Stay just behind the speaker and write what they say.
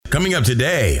Coming up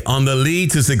today on the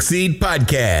Lead to Succeed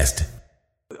podcast.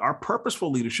 Our purposeful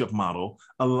leadership model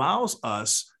allows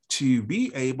us to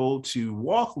be able to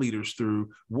walk leaders through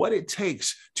what it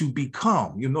takes to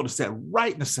become. You'll notice that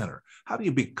right in the center. How do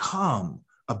you become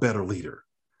a better leader?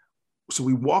 So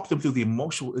we walk them through the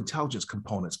emotional intelligence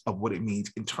components of what it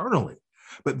means internally.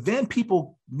 But then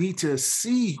people need to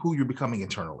see who you're becoming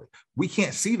internally. We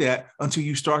can't see that until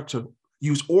you start to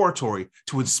use oratory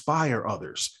to inspire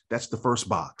others. That's the first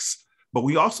box. But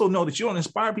we also know that you don't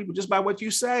inspire people just by what you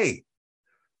say.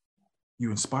 You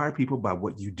inspire people by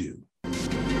what you do.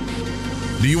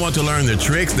 Do you want to learn the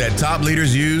tricks that top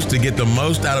leaders use to get the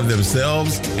most out of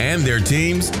themselves and their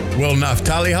teams? Well,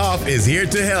 Naftali Hoff is here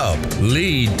to help.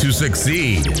 Lead to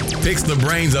Succeed picks the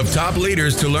brains of top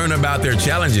leaders to learn about their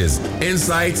challenges,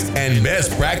 insights, and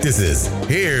best practices.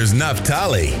 Here's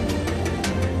Naftali.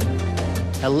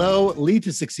 Hello, Lead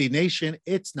to Succeed Nation.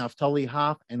 It's Naftali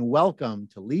Hoff, and welcome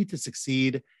to Lead to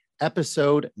Succeed,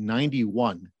 episode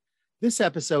 91. This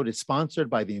episode is sponsored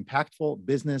by the Impactful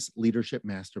Business Leadership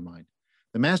Mastermind.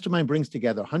 The Mastermind brings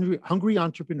together hungry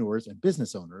entrepreneurs and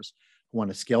business owners who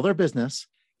want to scale their business,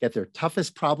 get their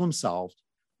toughest problems solved,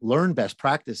 learn best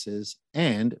practices,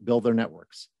 and build their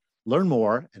networks. Learn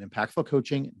more at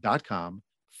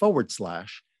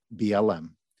impactfulcoaching.com/BLM.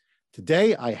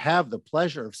 Today, I have the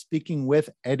pleasure of speaking with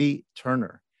Eddie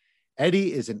Turner.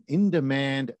 Eddie is an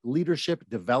in-demand leadership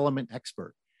development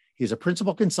expert. He's a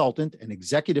principal consultant and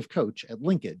executive coach at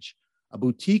Linkage, a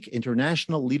boutique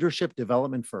international leadership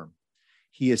development firm.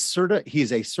 He is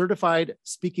a certified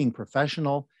speaking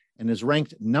professional and is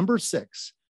ranked number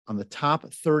 6 on the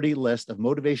top 30 list of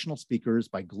motivational speakers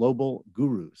by Global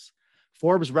Gurus.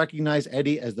 Forbes recognized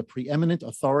Eddie as the preeminent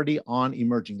authority on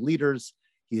emerging leaders.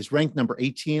 He is ranked number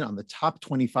 18 on the top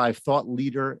 25 thought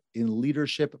leader in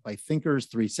leadership by Thinkers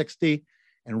 360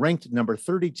 and ranked number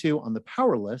 32 on the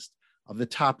power list of the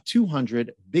top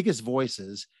 200 biggest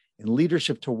voices in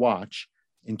leadership to watch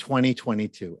in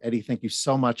 2022. Eddie, thank you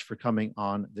so much for coming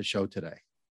on the show today.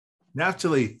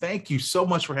 Naftali, thank you so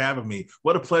much for having me.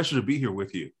 What a pleasure to be here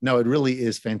with you. No, it really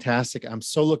is fantastic. I'm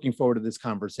so looking forward to this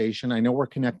conversation. I know we're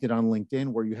connected on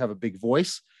LinkedIn where you have a big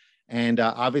voice, and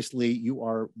obviously you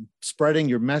are spreading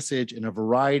your message in a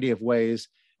variety of ways,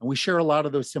 and we share a lot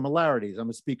of those similarities. I'm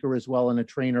a speaker as well and a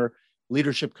trainer,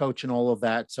 leadership coach, and all of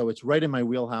that. So it's right in my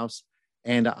wheelhouse,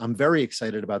 and I'm very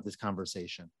excited about this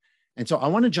conversation. And so I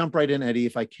want to jump right in, Eddie,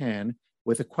 if I can,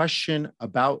 with a question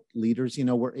about leaders.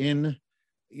 We're in,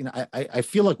 I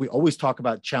feel like we always talk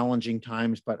about challenging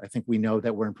times, but I think we know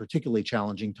that we're in particularly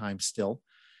challenging times still.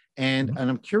 And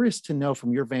I'm curious to know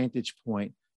from your vantage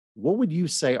point, what would you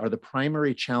say are the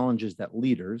primary challenges that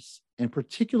leaders, and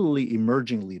particularly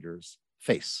emerging leaders,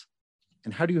 face?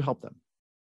 And how do you help them?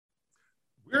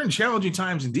 We're in challenging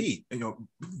times indeed.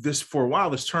 For a while,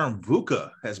 this term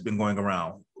VUCA has been going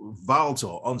around: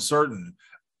 volatile, uncertain,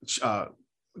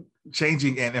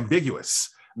 changing, and ambiguous.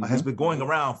 Has been going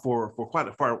around for quite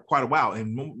a while,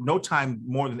 and no time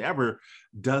more than ever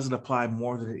does it apply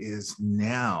more than it is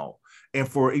now. And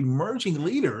for emerging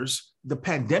leaders, the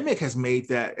pandemic has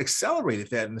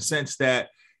accelerated that in the sense that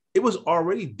it was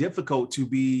already difficult to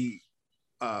be.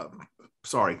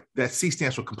 That C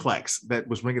stands for complex. That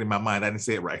was ringing in my mind. I didn't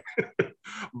say it right.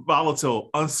 Volatile,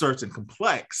 uncertain,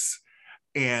 complex,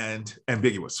 and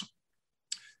ambiguous.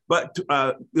 But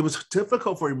it was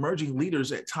difficult for emerging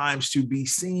leaders at times to be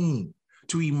seen,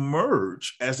 to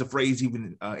emerge, as the phrase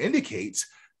even indicates,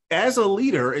 as a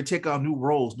leader and take on new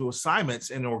roles, new assignments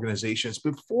in organizations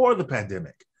before the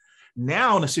pandemic.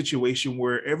 Now, in a situation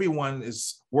where everyone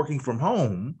is working from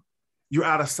home, you're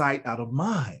out of sight, out of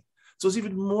mind. So it's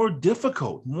even more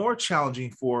difficult, more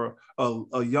challenging for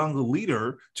a young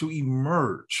leader to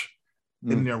emerge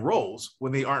in their roles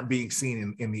when they aren't being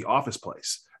seen in the office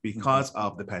place because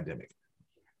of the pandemic.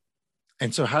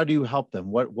 And so how do you help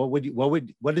them?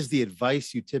 What is the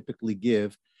advice you typically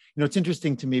give? It's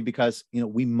interesting to me because,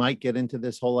 we might get into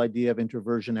this whole idea of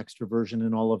introversion, extroversion,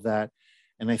 and all of that.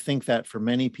 And I think that for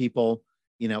many people,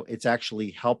 it's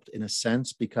actually helped in a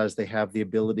sense because they have the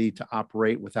ability to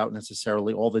operate without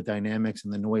necessarily all the dynamics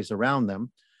and the noise around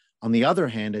them. On the other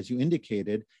hand, as you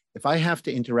indicated, if I have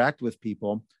to interact with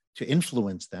people to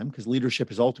influence them, because leadership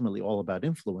is ultimately all about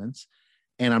influence,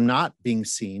 and I'm not being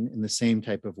seen in the same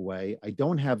type of way, I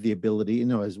don't have the ability,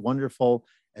 as wonderful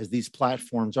as these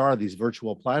platforms are, these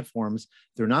virtual platforms,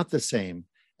 they're not the same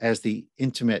as the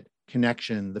intimate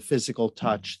connection, the physical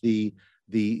touch, the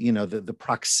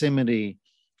proximity,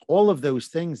 all of those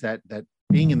things that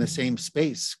being in the same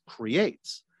space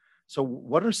creates. So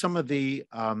what are some of the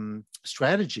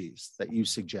strategies that you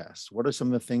suggest? What are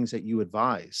some of the things that you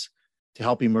advise to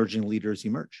help emerging leaders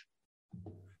emerge?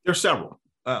 There's several.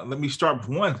 Let me start with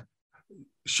one.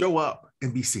 Show up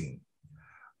and be seen.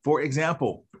 For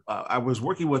example, I was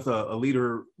working with a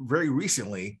leader very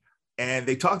recently, and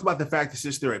they talked about the fact that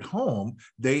since they're at home,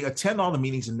 they attend all the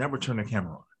meetings and never turn their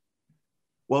camera on.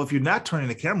 Well, if you're not turning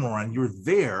the camera on, you're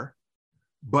there,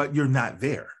 but you're not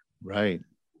there. Right.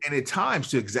 And at times,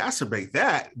 to exacerbate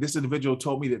that, this individual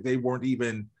told me that they weren't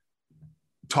even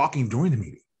talking during the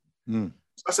meeting.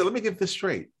 So I said, let me get this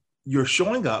straight. You're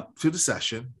showing up to the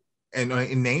session and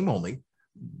in name only.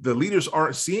 The leaders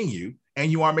aren't seeing you,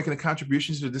 and you are making a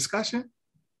contribution to the discussion.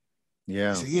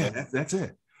 Yeah. I said, yeah, that's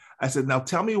it. I said, now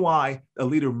tell me why a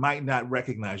leader might not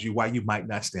recognize you, why you might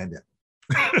not stand up.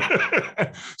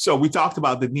 So we talked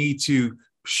about the need to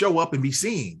show up and be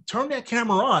seen. Turn that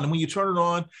camera on. And when you turn it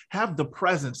on, have the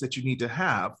presence that you need to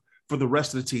have for the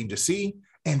rest of the team to see.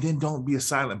 And then don't be a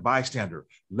silent bystander.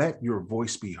 Let your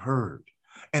voice be heard.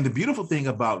 And the beautiful thing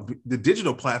about the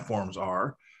digital platforms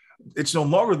are, it's no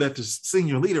longer that the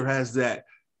senior leader has that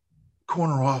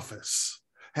corner office,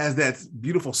 has that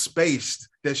beautiful space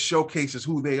that showcases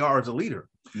who they are as a leader.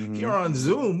 Mm-hmm. Here on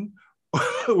Zoom,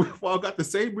 we've all got the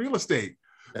same real estate.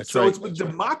 So it's been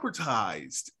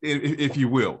democratized, if you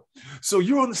will. So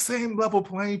you're on the same level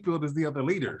playing field as the other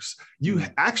leaders. You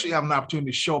actually have an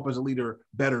opportunity to show up as a leader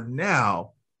better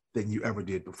now than you ever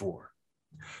did before.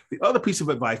 The other piece of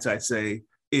advice I'd say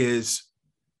is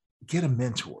get a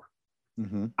mentor.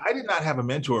 Mm-hmm. I did not have a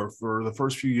mentor for the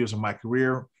first few years of my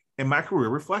career, and my career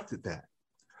reflected that.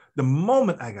 The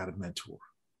moment I got a mentor,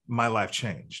 my life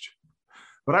changed.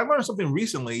 But I learned something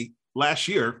recently. Last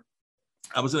year,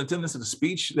 I was in attendance at a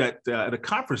speech that at a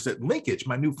conference that Linkage,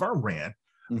 my new firm, ran,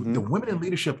 the Women in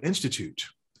Leadership Institute.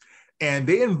 And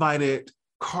they invited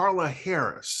Carla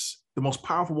Harris, the most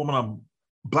powerful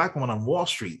Black woman on Wall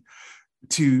Street,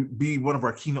 to be one of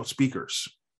our keynote speakers.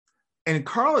 And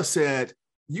Carla said,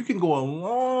 you can go a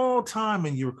long time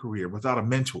in your career without a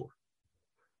mentor,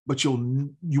 but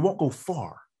you won't go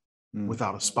far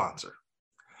without a sponsor.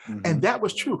 Mm-hmm. And that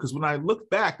was true, because when I look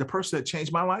back, the person that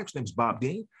changed my life, his name is Bob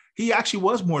Dean. He actually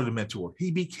was more than a mentor. He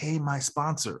became my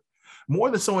sponsor. More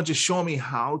than someone just showing me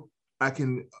how I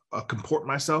can comport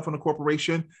myself in a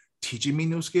corporation, teaching me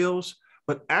new skills,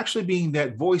 but actually being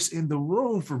that voice in the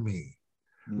room for me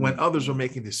when others are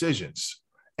making decisions.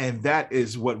 And that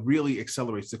is what really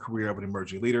accelerates the career of an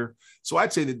emerging leader. So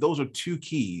I'd say that those are two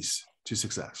keys to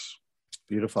success.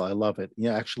 Beautiful. I love it.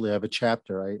 Yeah, actually, I have a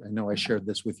chapter. I know I shared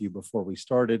this with you before we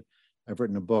started. I've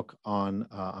written a book on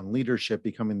leadership,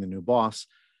 becoming the new boss.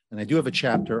 And I do have a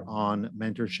chapter on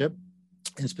mentorship,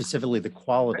 and specifically the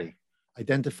quality,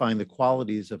 identifying the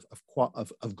qualities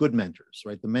of good mentors,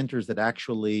 right? The mentors that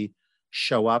actually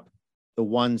show up, the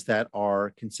ones that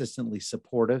are consistently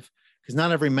supportive, because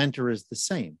not every mentor is the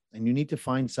same. And you need to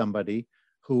find somebody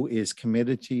who is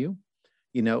committed to you,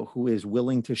 who is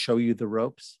willing to show you the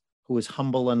ropes, who is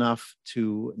humble enough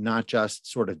to not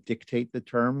just sort of dictate the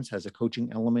terms, has a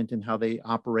coaching element in how they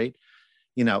operate.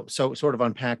 So sort of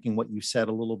unpacking what you said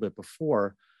a little bit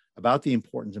before about the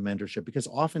importance of mentorship, because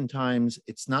oftentimes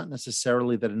it's not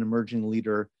necessarily that an emerging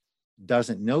leader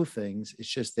doesn't know things. It's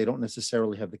just they don't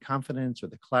necessarily have the confidence or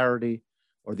the clarity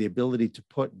or the ability to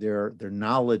put their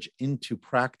knowledge into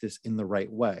practice in the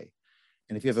right way.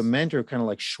 And if you have a mentor who kind of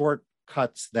like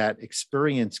shortcuts that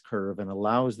experience curve and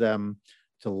allows them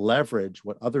to leverage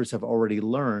what others have already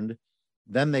learned,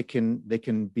 then they can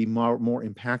be more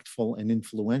impactful and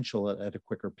influential at a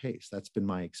quicker pace. That's been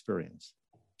my experience.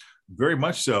 Very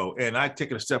much so. And I take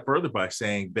it a step further by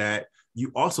saying that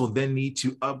you also then need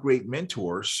to upgrade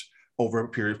mentors over a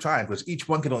period of time, because each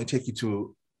one can only take you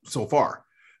to so far.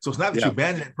 So it's not that you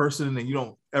abandon that person and you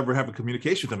don't ever have a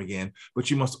communication with them again, but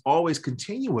you must always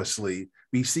continuously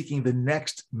be seeking the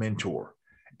next mentor.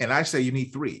 And I say you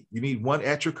need three. You need one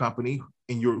at your company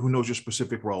who knows your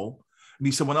specific role. You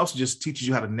need someone else who just teaches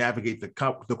you how to navigate the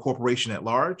corporation at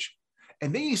large.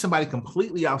 And then you need somebody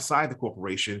completely outside the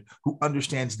corporation who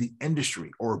understands the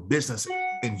industry or business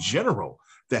in general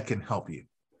that can help you.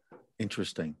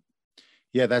 Interesting.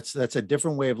 Yeah, that's a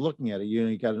different way of looking at it.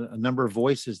 You got a number of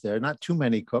voices there, not too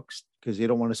many cooks, because you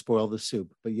don't want to spoil the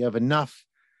soup, but you have enough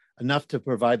to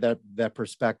provide that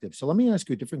perspective. So let me ask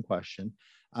you a different question.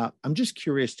 I'm just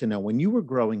curious to know, when you were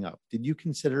growing up, did you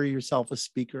consider yourself a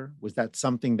speaker? Was that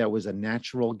something that was a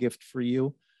natural gift for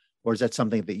you, or is that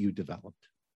something that you developed?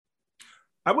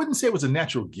 I wouldn't say it was a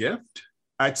natural gift.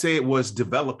 I'd say it was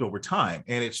developed over time,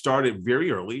 and it started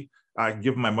very early. I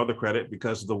give my mother credit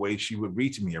because of the way she would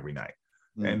read to me every night.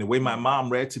 And the way my mom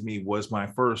read to me was my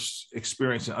first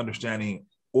experience in understanding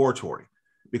oratory,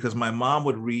 because my mom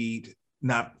would read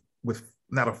not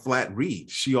a flat read.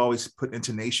 She always put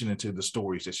intonation into the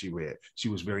stories that she read. She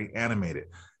was very animated.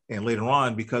 And later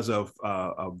on, because of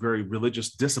a very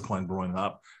religious discipline growing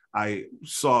up, I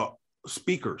saw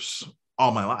speakers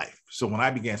all my life. So when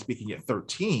I began speaking at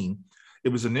 13, it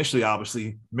was initially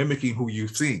obviously mimicking who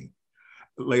you've seen.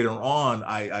 Later on,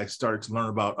 I started to learn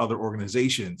about other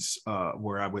organizations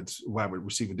where I would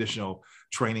receive additional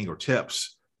training or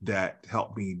tips that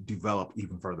helped me develop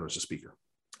even further as a speaker.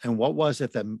 And what was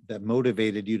it that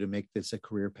motivated you to make this a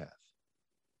career path?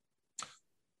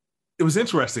 It was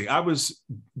interesting. I was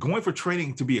going for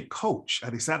training to be a coach. I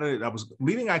decided I was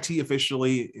leaving IT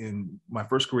officially in my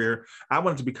first career. I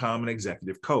wanted to become an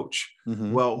executive coach.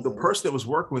 Mm-hmm. Well, the person that was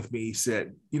working with me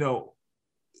said, you know,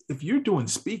 if you're doing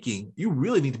speaking, you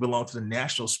really need to belong to the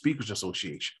National Speakers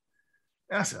Association.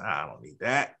 And I said, I don't need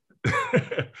that.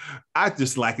 I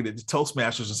just likened it to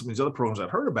Toastmasters and some of these other programs I'd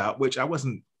heard about, which I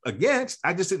wasn't against.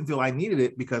 I just didn't feel I needed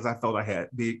it because I felt I had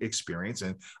the experience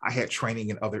and I had training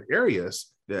in other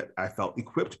areas that I felt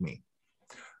equipped me.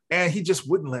 And he just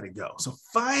wouldn't let it go. So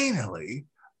finally,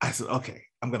 I said, okay,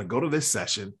 I'm going to go to this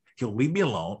session. He'll leave me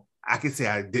alone. I can say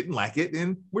I didn't like it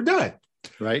and we're done.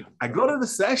 Right. I go to the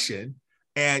session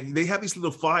and they have these little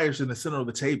flyers in the center of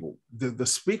the table. The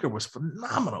speaker was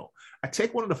phenomenal. I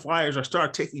take one of the flyers. I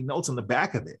start taking notes on the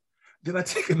back of it. Then I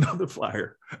take another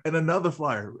flyer and another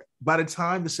flyer. By the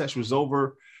time the session was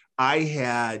over, I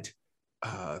had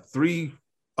 3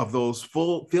 of those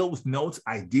filled with notes,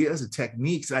 ideas, and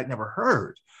techniques I'd never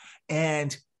heard.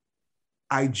 And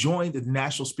I joined the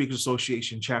National Speakers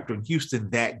Association chapter in Houston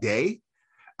that day.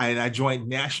 And I joined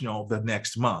National the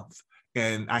next month.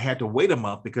 And I had to wait a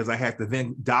month because I had to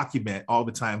then document all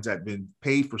the times I'd been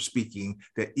paid for speaking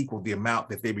that equaled the amount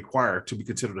that they require to be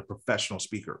considered a professional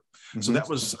speaker. Mm-hmm. So that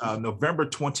was October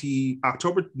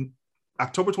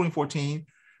 2014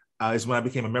 is when I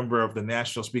became a member of the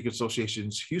National Speakers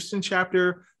Association's Houston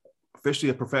chapter,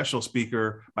 officially a professional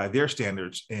speaker by their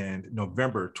standards in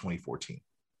November 2014.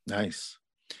 Nice.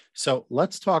 So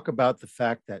let's talk about the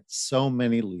fact that so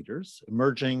many leaders,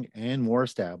 emerging and more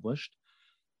established,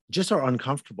 just are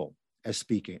uncomfortable as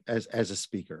speaking, as a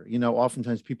speaker. You know,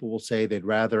 oftentimes people will say they'd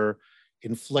rather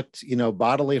inflict,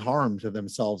 bodily harm to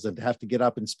themselves than to have to get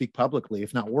up and speak publicly,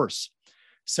 if not worse.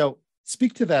 So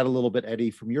speak to that a little bit,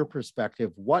 Eddie, from your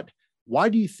perspective. Why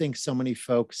do you think so many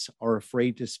folks are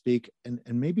afraid to speak? And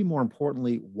maybe more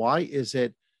importantly, why is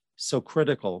it so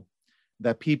critical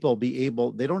that people they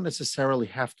don't necessarily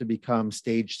have to become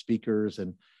stage speakers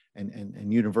and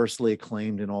universally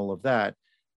acclaimed and all of that,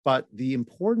 but the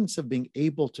importance of being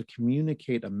able to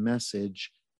communicate a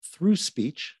message through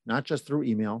speech, not just through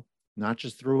email, not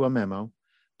just through a memo,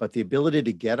 but the ability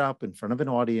to get up in front of an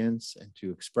audience and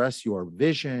to express your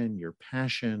vision, your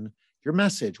passion, your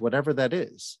message, whatever that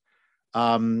is.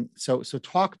 So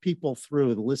talk people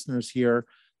through, the listeners here,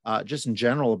 just in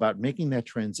general, about making that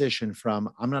transition from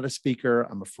I'm not a speaker,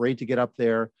 I'm afraid to get up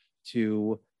there,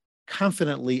 to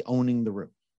confidently owning the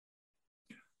room.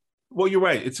 Well, you're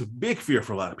right. It's a big fear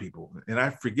for a lot of people. And I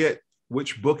forget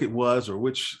which book it was or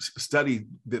which study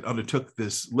that undertook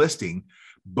this listing,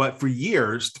 but for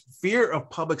years, fear of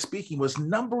public speaking was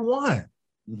number 1.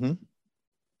 Mm-hmm.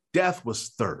 Death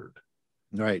was 3rd.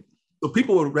 Right. So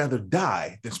people would rather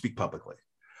die than speak publicly.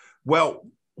 Well,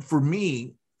 for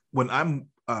me, when I'm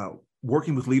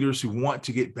working with leaders who want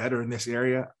to get better in this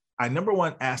area, I number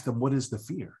 1 ask them, what is the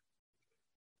fear?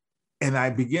 And I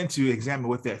begin to examine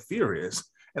what that fear is.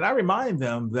 And I remind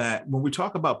them that when we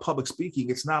talk about public speaking,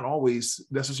 it's not always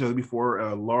necessarily before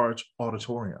a large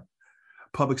auditorium.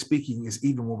 Public speaking is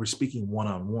even when we're speaking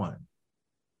one-on-one.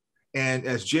 And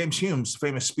as James Hume,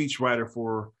 famous speechwriter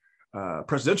for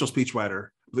presidential speechwriter, I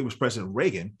believe it was President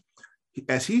Reagan,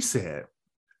 as he said,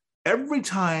 every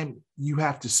time you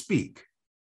have to speak,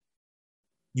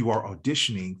 you are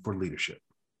auditioning for leadership.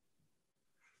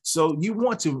 So you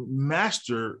want to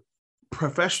master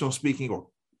professional speaking or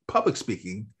public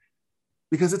speaking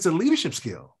because it's a leadership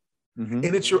skill. Mm-hmm.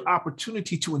 And it's your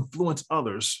opportunity to influence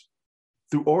others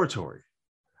through oratory,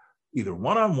 either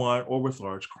one-on-one or with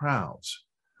large crowds.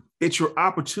 It's your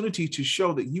opportunity to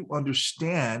show that you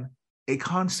understand a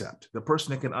concept. The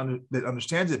person that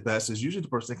understands it best is usually the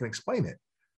person that can explain it.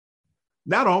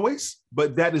 Not always,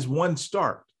 but that is one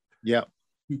start. Yeah.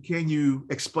 Can you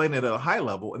explain it at a high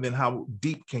level, and then how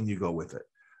deep can you go with it?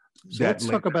 So let's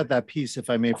talk about that piece, if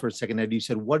I may, for a second, Ed. You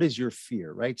said, what is your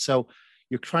fear, right? So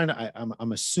you're trying to,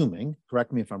 I'm assuming,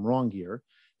 correct me if I'm wrong here,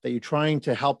 that you're trying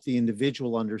to help the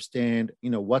individual understand,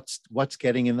 what's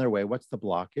getting in their way, what's the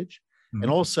blockage. Mm-hmm.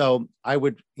 And also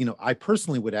I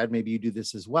personally would add, maybe you do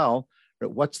this as well,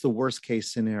 but what's the worst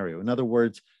case scenario? In other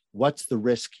words, what's the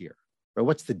risk here? right?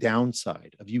 What's the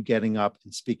downside of you getting up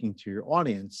and speaking to your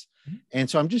audience? And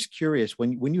so I'm just curious,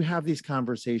 when you have these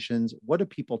conversations, what do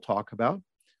people talk about?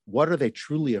 What are they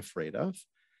truly afraid of?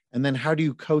 And then how do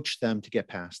you coach them to get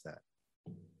past that?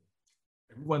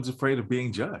 Everyone's afraid of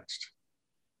being judged.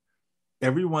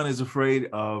 Everyone is afraid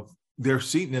of they're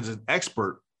seen as an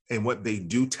expert in what they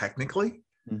do technically,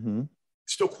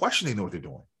 still questioning what they're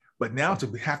doing. But now to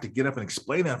have to get up and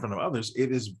explain that in front of others,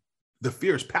 the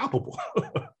fear is palpable.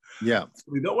 Yeah.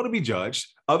 We don't want to be judged.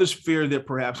 Others fear that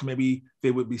perhaps maybe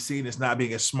they would be seen as not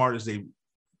being as smart as they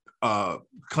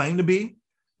claim to be,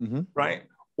 right?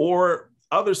 Or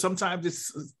others, sometimes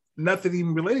it's nothing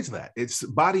even related to that. It's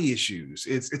body issues.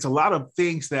 It's a lot of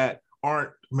things that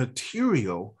aren't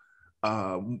material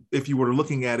if you were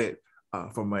looking at it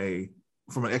from an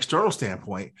external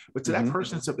standpoint. But to that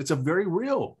person, it's a very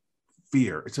real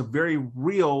fear. It's a very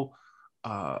real.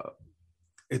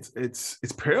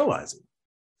 It's paralyzing.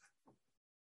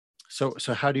 So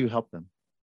how do you help them?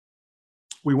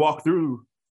 We walk through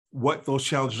what those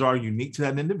challenges are unique to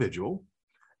that individual.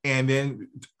 And then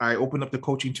I open up the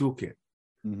coaching toolkit.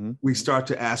 We start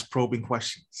to ask probing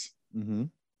questions.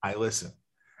 I listen.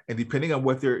 And depending on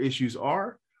what their issues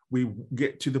are, we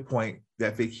get to the point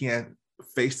that they can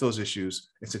face those issues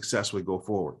and successfully go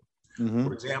forward.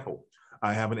 For example,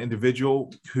 I have an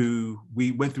individual who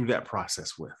we went through that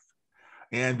process with.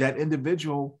 And that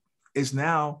individual is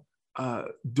now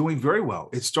doing very well.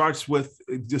 It starts with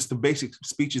just the basic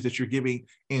speeches that you're giving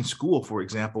in school, for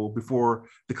example, before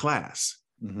the class.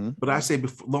 But I say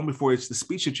long before it's the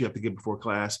speech that you have to give before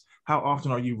class, how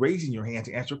often are you raising your hand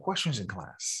to answer questions in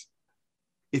class?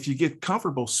 If you get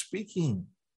comfortable speaking,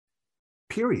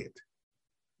 period,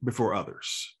 before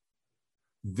others,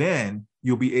 then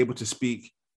you'll be able to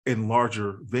speak in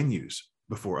larger venues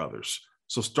before others.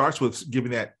 So it starts with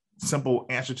giving that simple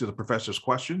answer to the professor's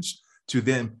questions, to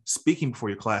then speaking before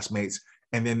your classmates.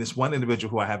 And then this one individual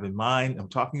who I have in mind, I'm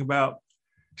talking about,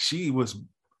 she was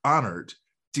honored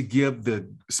to give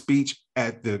the speech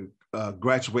at the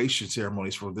graduation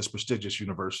ceremonies for this prestigious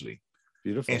university.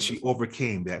 Beautiful. And she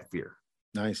overcame that fear.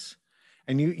 Nice.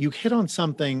 And you hit on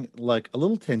something like a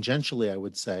little tangentially, I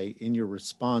would say, in your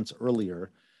response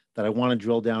earlier that I want to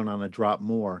drill down on a drop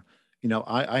more. You know,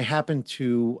 I happen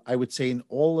to, I would say, in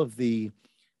all of the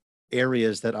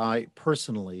areas that I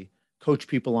personally coach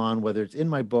people on, whether it's in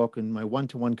my book and my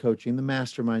one-to-one coaching, the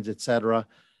masterminds, et cetera,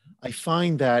 I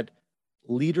find that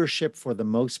leadership for the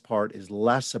most part is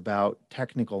less about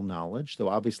technical knowledge, though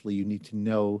obviously you need to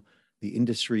know the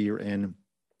industry you're in,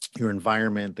 your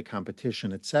environment, the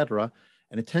competition, et cetera.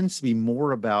 And it tends to be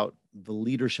more about the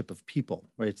leadership of people,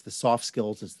 right? It's the soft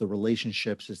skills, it's the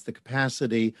relationships, it's the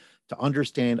capacity to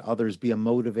understand others, be a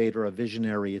motivator, a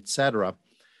visionary, et cetera.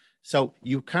 So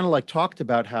you kind of like talked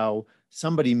about how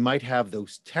somebody might have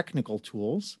those technical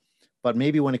tools, but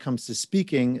maybe when it comes to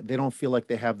speaking, they don't feel like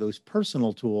they have those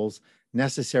personal tools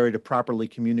necessary to properly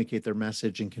communicate their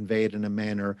message and convey it in a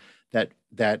manner that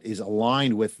is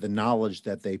aligned with the knowledge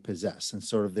that they possess. And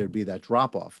sort of there'd be that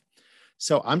drop off.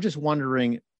 So I'm just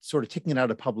wondering, sort of taking it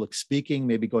out of public speaking,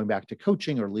 maybe going back to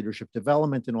coaching or leadership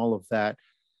development and all of that,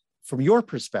 from your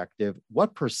perspective,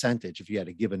 what percentage, if you had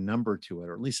to give a number to it,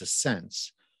 or at least a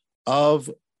sense of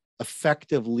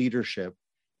effective leadership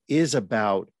is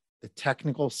about the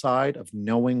technical side of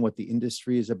knowing what the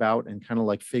industry is about and kind of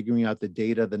like figuring out the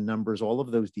data, the numbers, all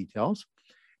of those details,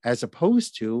 as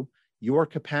opposed to your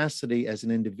capacity as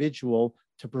an individual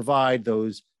to provide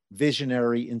those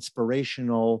visionary,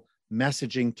 inspirational,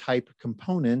 messaging type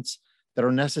components that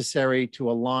are necessary to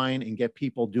align and get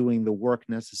people doing the work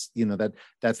that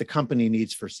the company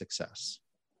needs for success?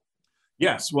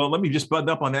 Yes. Well, let me just button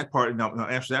up on that part and I'll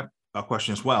answer that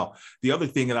question as well. The other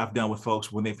thing that I've done with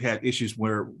folks when they've had issues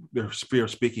where their fear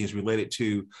of speaking is related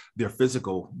to their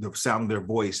physical, the sound of their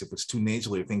voice, if it's too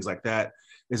nasally or things like that,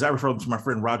 is I refer them to my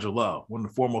friend Roger Love, one of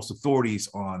the foremost authorities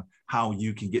on how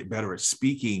you can get better at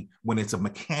speaking when it's a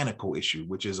mechanical issue,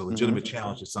 which is a legitimate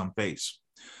challenge that some face.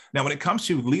 Now, when it comes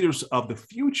to leaders of the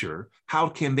future, how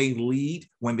can they lead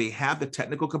when they have the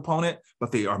technical component,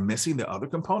 but they are missing the other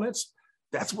components?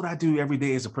 That's what I do every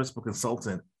day as a principal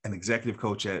consultant and executive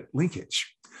coach at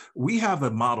Linkage. We have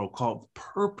a model called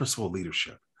purposeful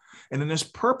leadership. And in this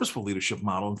purposeful leadership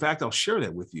model, in fact, I'll share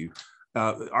that with you.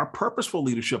 Our purposeful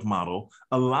leadership model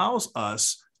allows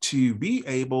us to be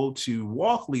able to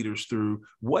walk leaders through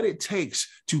what it takes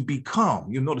to become.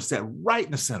 You'll notice that right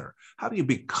in the center. How do you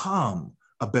become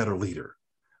a better leader?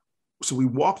 So we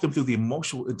walk them through the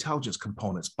emotional intelligence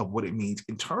components of what it means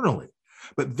internally.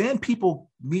 But then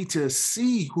people need to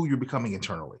see who you're becoming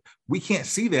internally. We can't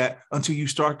see that until you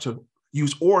start to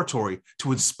use oratory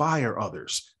to inspire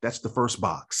others. That's the first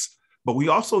box. But we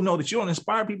also know that you don't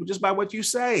inspire people just by what you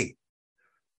say.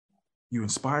 You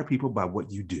inspire people by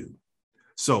what you do.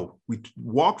 So we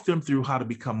walk them through how to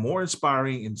become more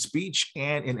inspiring in speech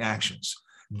and in actions.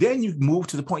 Then you move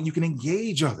to the point you can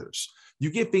engage others.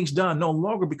 You get things done no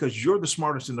longer because you're the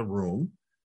smartest in the room.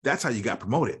 That's how you got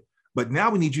promoted. But now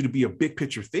we need you to be a big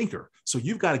picture thinker. So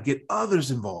you've got to get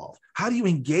others involved. How do you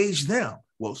engage them?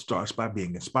 Well, it starts by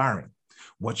being inspiring.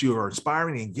 Once you are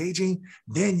inspiring and engaging,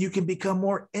 then you can become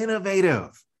more innovative.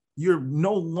 You're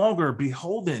no longer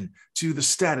beholden to the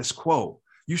status quo.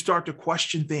 You start to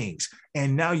question things,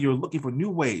 and now you're looking for new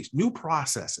ways, new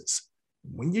processes.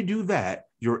 When you do that,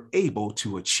 you're able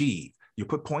to achieve. You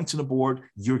put points on the board,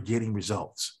 you're getting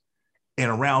results.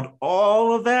 And around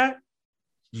all of that,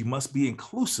 you must be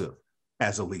inclusive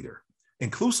as a leader.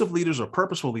 Inclusive leaders are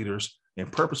purposeful leaders,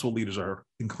 and purposeful leaders are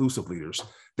inclusive leaders.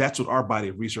 That's what our body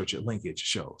of research at Linkage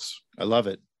shows. I love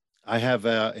it. I have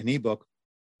an ebook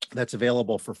that's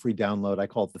available for free download. I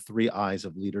call it the 3 I's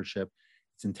of leadership.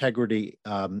 It's integrity,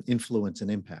 influence,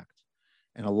 and impact.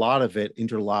 And a lot of it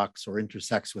interlocks or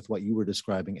intersects with what you were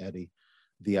describing, Eddie.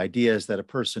 The idea is that a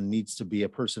person needs to be a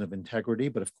person of integrity,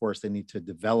 but of course they need to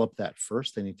develop that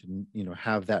first. They need to,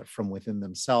 have that from within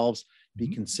themselves, be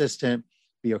consistent,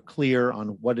 be clear on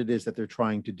what it is that they're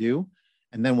trying to do.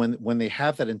 And then when they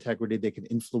have that integrity, they can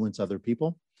influence other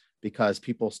people because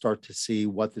people start to see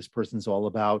what this person's all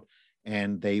about.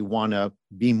 And they want to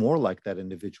be more like that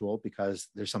individual because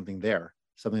there's something there,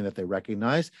 something that they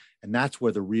recognize. And that's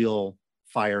where the real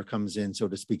fire comes in, so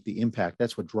to speak, the impact.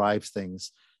 That's what drives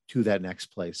things to that next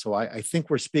place. So I think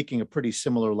we're speaking a pretty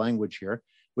similar language here,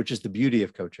 which is the beauty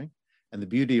of coaching and the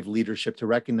beauty of leadership, to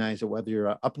recognize that whether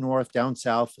you're up north, down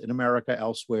south, in America,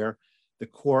 elsewhere, the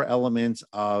core elements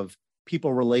of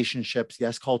people relationships,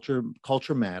 yes, culture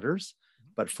matters,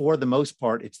 but for the most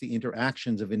part, it's the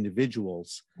interactions of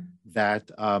individuals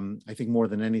that I think more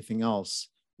than anything else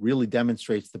really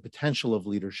demonstrates the potential of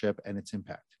leadership and its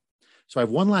impact. So I have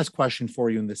one last question for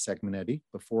you in this segment, Eddie,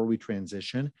 before we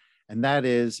transition. And that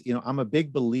is, I'm a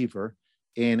big believer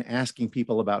in asking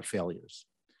people about failures,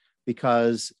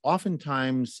 because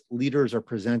oftentimes leaders are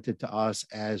presented to us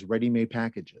as ready-made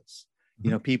packages.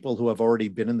 People who have already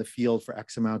been in the field for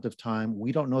X amount of time.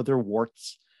 We don't know their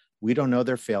warts. We don't know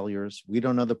their failures. We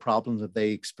don't know the problems that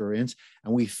they experience.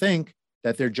 And we think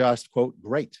that they're just, quote,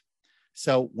 great.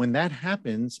 So when that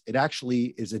happens, it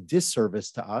actually is a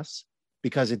disservice to us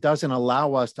because it doesn't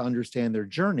allow us to understand their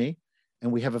journey,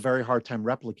 and we have a very hard time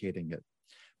replicating it.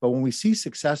 But when we see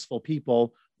successful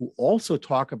people who also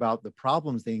talk about the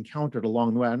problems they encountered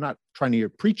along the way, I'm not trying to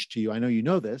preach to you, I know you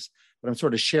know this, but I'm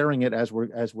sort of sharing it as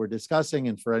we're discussing.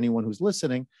 And for anyone who's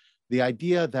listening, the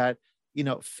idea that,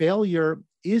 failure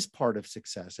is part of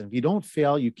success. And if you don't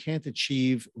fail, you can't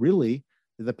achieve really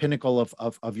the pinnacle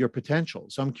of your potential.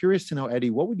 So I'm curious to know, Eddie,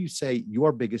 what would you say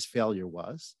your biggest failure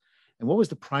was? And what was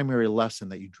the primary lesson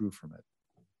that you drew from it?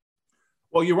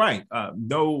 Well, you're right. I've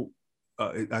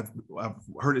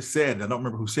heard it said, and I don't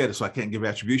remember who said it, so I can't give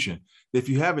attribution. If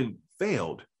you haven't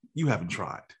failed, you haven't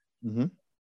tried. Mm-hmm.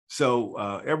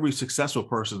 So every successful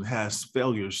person has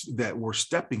failures that were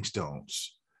stepping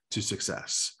stones to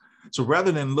success. So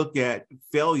rather than look at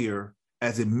failure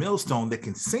as a millstone that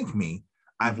can sink me,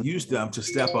 I've used them to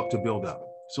step up to build up.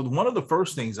 So one of the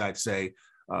first things I'd say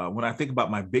when I think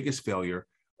about my biggest failure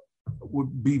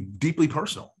would be deeply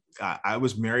personal. I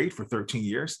was married for 13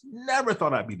 years, never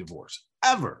thought I'd be divorced,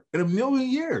 ever, in a million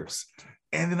years.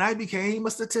 And then I became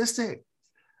a statistic.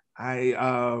 And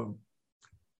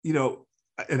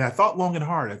I thought long and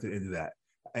hard at the end of that.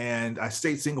 And I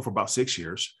stayed single for about 6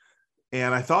 years.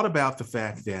 And I thought about the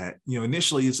fact that,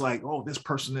 initially it's like, oh, this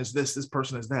person is this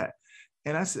person is that.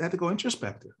 And I had to go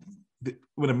introspective.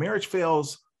 When a marriage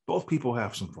fails, both people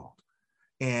have some fault.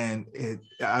 And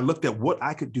I looked at what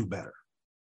I could do better.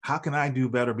 How can I do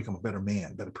better, become a better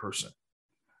man, better person?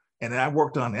 And then I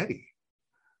worked on Eddie.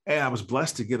 And I was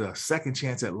blessed to get a second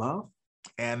chance at love.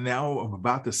 And now I'm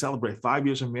about to celebrate 5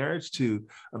 years of marriage to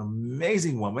an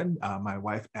amazing woman, my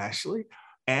wife, Ashley.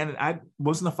 And I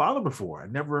wasn't a father before. I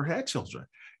never had children.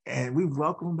 And we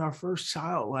welcomed our first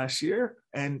child last year.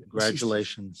 And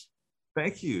congratulations.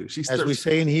 Thank you. As we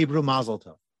say in Hebrew, Mazel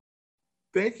Tov.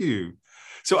 Thank you.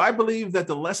 So I believe that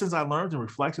the lessons I learned and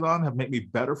reflected on have made me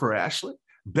better for Ashley,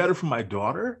 better for my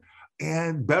daughter,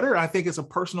 and better, I think, as a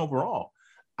person overall.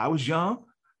 I was young,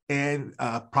 and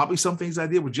probably some things I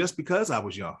did were just because I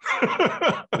was young.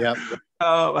 Yeah.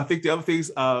 I think the other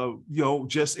things,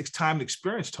 just time and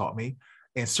experience taught me.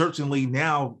 And certainly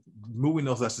now, moving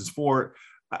those lessons forward,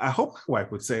 I hope my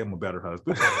wife would say I'm a better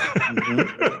husband.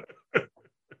 Mm-hmm.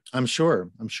 I'm sure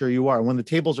you are. When the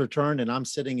tables are turned and I'm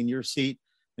sitting in your seat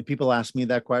And people ask me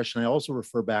that question. I also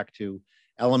refer back to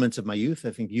elements of my youth.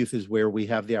 I think youth is where we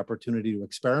have the opportunity to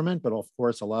experiment, but of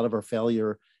course, a lot of our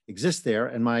failure exists there.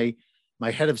 And my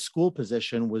head of school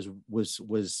position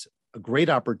was a great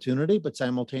opportunity, but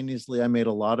simultaneously, I made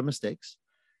a lot of mistakes.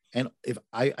 And if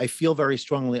I feel very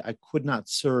strongly, I could not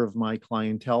serve my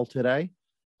clientele today.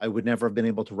 I would never have been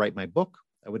able to write my book.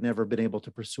 I would never have been able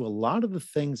to pursue a lot of the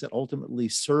things that ultimately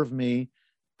serve me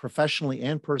professionally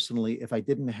and personally if I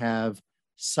didn't have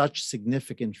such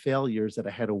significant failures that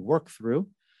I had to work through.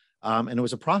 And it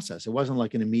was a process. It wasn't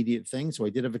like an immediate thing. So I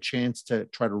did have a chance to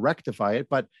try to rectify it,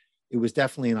 but it was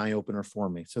definitely an eye-opener for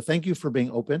me. So thank you for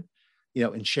being open,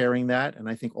 and sharing that. And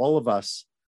I think all of us,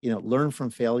 learn from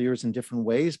failures in different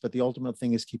ways, but the ultimate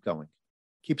thing is keep going,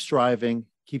 keep striving,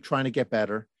 keep trying to get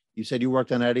better. You said you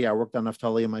worked on Eddie, I worked on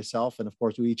Naftali and myself. And of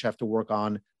course, we each have to work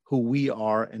on who we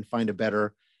are and find a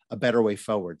better way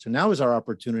forward. So now is our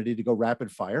opportunity to go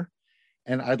rapid fire.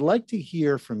 And I'd like to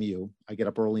hear from you. I get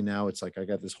up early now. It's like I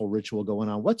got this whole ritual going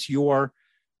on. What's your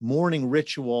morning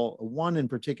ritual, one in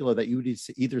particular that you would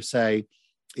either say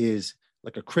is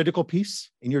like a critical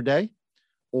piece in your day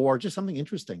or just something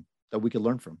interesting that we could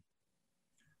learn from?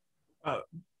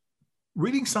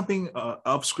 Reading something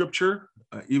of scripture,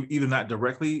 either not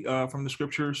directly from the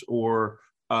scriptures or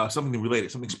something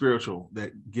related, something spiritual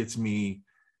that gets me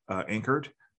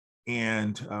anchored,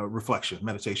 and reflection,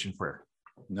 meditation, prayer.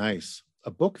 Nice.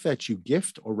 A book that you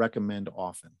gift or recommend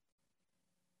often?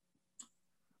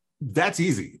 That's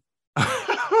easy.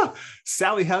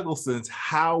 Sally Helgelson's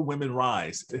How Women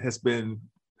Rise. It has been,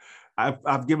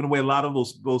 I've given away a lot of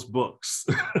those books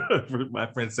for my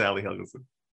friend Sally Helgelson.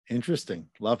 Interesting.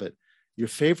 Love it. Your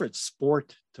favorite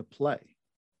sport to play?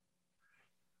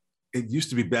 It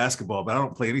used to be basketball, but I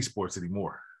don't play any sports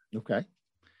anymore. Okay.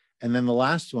 And then the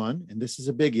last one, and this is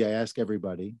a biggie, I ask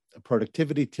everybody, a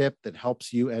productivity tip that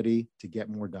helps you, Eddie, to get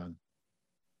more done.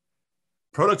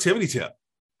 Productivity tip,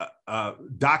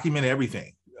 document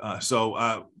everything.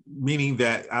 So meaning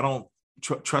that I don't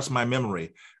trust my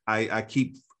memory. I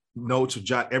keep notes or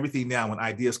jot everything down. When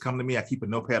ideas come to me, I keep a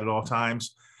notepad at all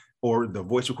times or the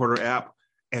voice recorder app.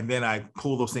 And then I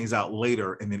pull those things out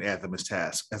later and then add them as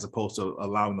tasks, as opposed to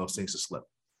allowing those things to slip.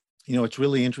 It's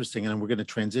really interesting, and we're going to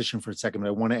transition for a second, but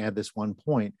I want to add this one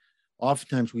point.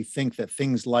 Oftentimes we think that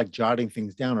things like jotting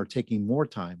things down are taking more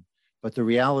time, but the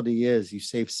reality is you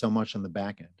save so much on the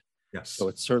back end. Yes. So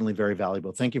it's certainly very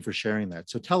valuable. Thank you for sharing that.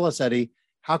 So tell us, Eddie,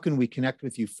 how can we connect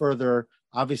with you further?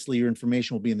 Obviously, your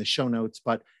information will be in the show notes,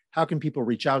 but how can people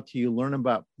reach out to you, learn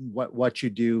about what you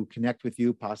do, connect with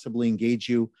you, possibly engage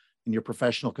you in your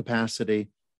professional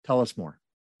capacity? Tell us more.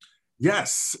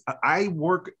 Yes, I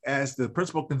work as the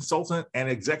principal consultant and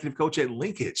executive coach at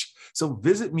Linkage. So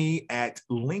visit me at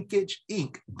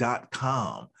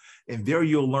linkageinc.com. And there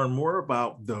you'll learn more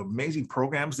about the amazing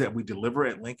programs that we deliver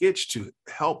at Linkage to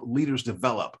help leaders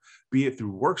develop, be it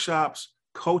through workshops,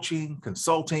 coaching,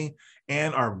 consulting,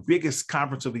 and our biggest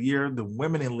conference of the year, the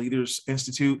Women in Leaders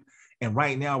Institute. And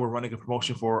right now we're running a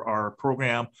promotion for our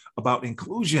program about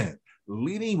inclusion,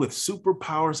 leading with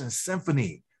superpowers and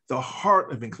symphony. The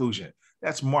heart of inclusion.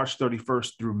 That's March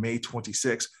 31st through May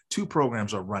 26th. 2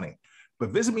 programs are running. But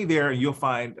visit me there and you'll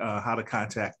find how to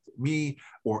contact me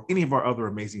or any of our other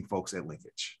amazing folks at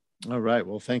Linkage. All right.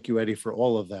 Well, thank you, Eddie, for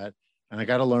all of that. And I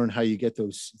got to learn how you get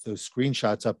those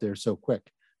screenshots up there so quick.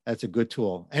 That's a good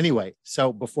tool. Anyway,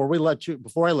 so before I let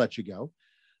you go,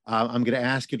 I'm going to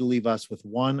ask you to leave us with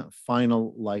one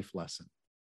final life lesson.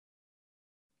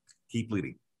 Keep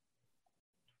leading.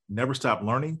 Never stop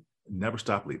learning. Never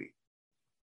stop leading.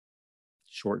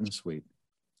 Short and sweet.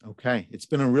 Okay. It's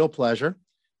been a real pleasure.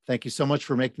 Thank you so much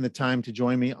for making the time to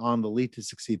join me on the Lead to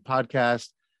Succeed podcast.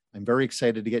 I'm very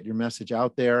excited to get your message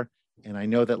out there. And I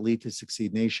know that Lead to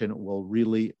Succeed Nation will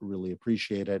really, really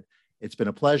appreciate it. It's been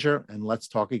a pleasure. And let's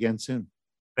talk again soon.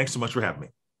 Thanks so much for having me.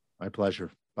 My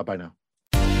pleasure. Bye-bye now.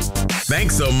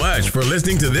 Thanks so much for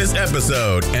listening to this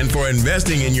episode and for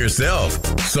investing in yourself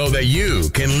so that you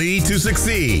can lead to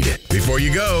succeed. Before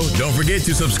you go, don't forget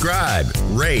to subscribe,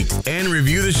 rate, and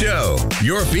review the show.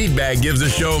 Your feedback gives the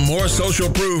show more social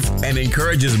proof and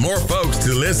encourages more folks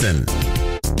to listen.